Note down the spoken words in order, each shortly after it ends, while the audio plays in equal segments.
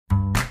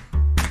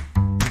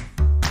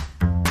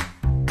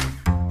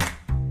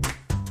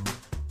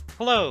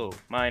Hello,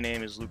 my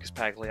name is Lucas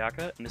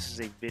Pagliacca, and this is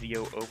a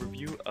video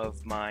overview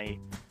of my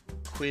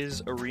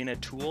Quiz Arena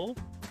tool.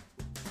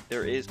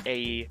 There is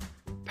a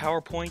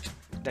PowerPoint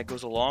that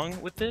goes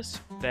along with this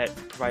that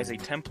provides a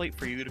template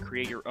for you to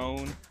create your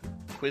own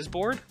quiz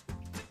board,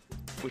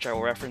 which I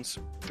will reference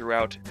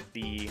throughout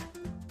the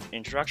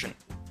introduction.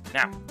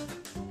 Now,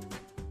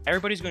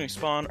 everybody's going to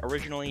spawn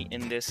originally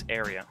in this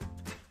area.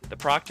 The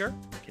proctor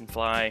can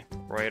fly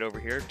right over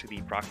here to the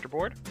proctor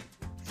board,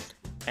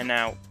 and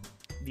now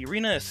the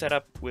arena is set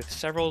up with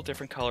several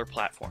different color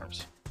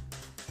platforms.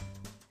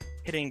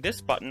 Hitting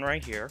this button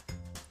right here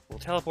will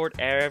teleport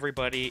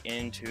everybody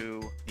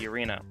into the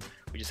arena,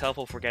 which is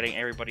helpful for getting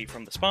everybody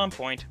from the spawn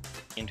point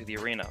into the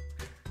arena.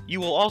 You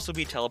will also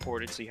be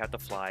teleported, so you have to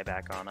fly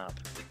back on up.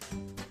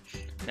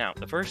 Now,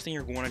 the first thing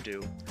you're going to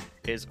do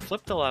is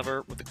flip the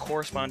lever with the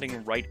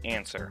corresponding right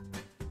answer.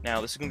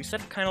 Now, this is going to be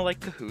set up kind of like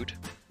Kahoot,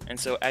 and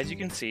so as you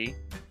can see,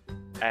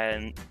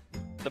 on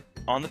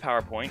the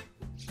PowerPoint,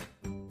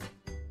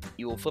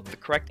 you will flip the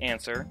correct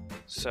answer.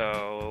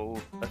 So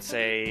let's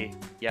say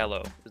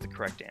yellow is the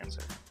correct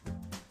answer.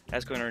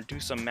 That's going to do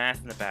some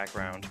math in the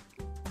background.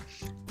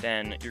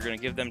 Then you're going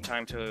to give them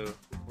time to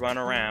run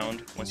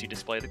around once you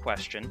display the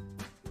question.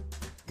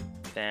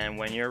 Then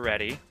when you're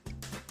ready,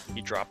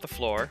 you drop the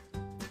floor.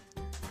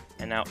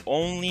 And now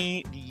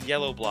only the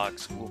yellow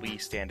blocks will be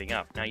standing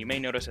up. Now you may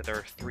notice that there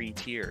are 3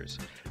 tiers.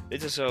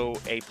 This is so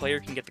a player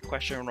can get the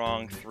question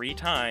wrong 3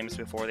 times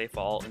before they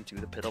fall into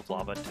the pit of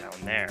lava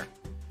down there.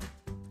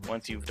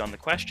 Once you've done the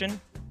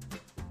question,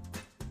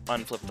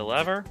 unflip the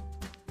lever,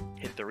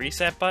 hit the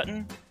reset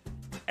button,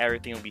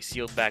 everything will be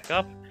sealed back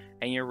up,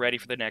 and you're ready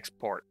for the next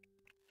port.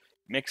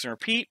 Mix and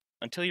repeat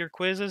until your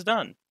quiz is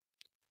done.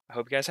 I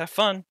hope you guys have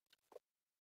fun.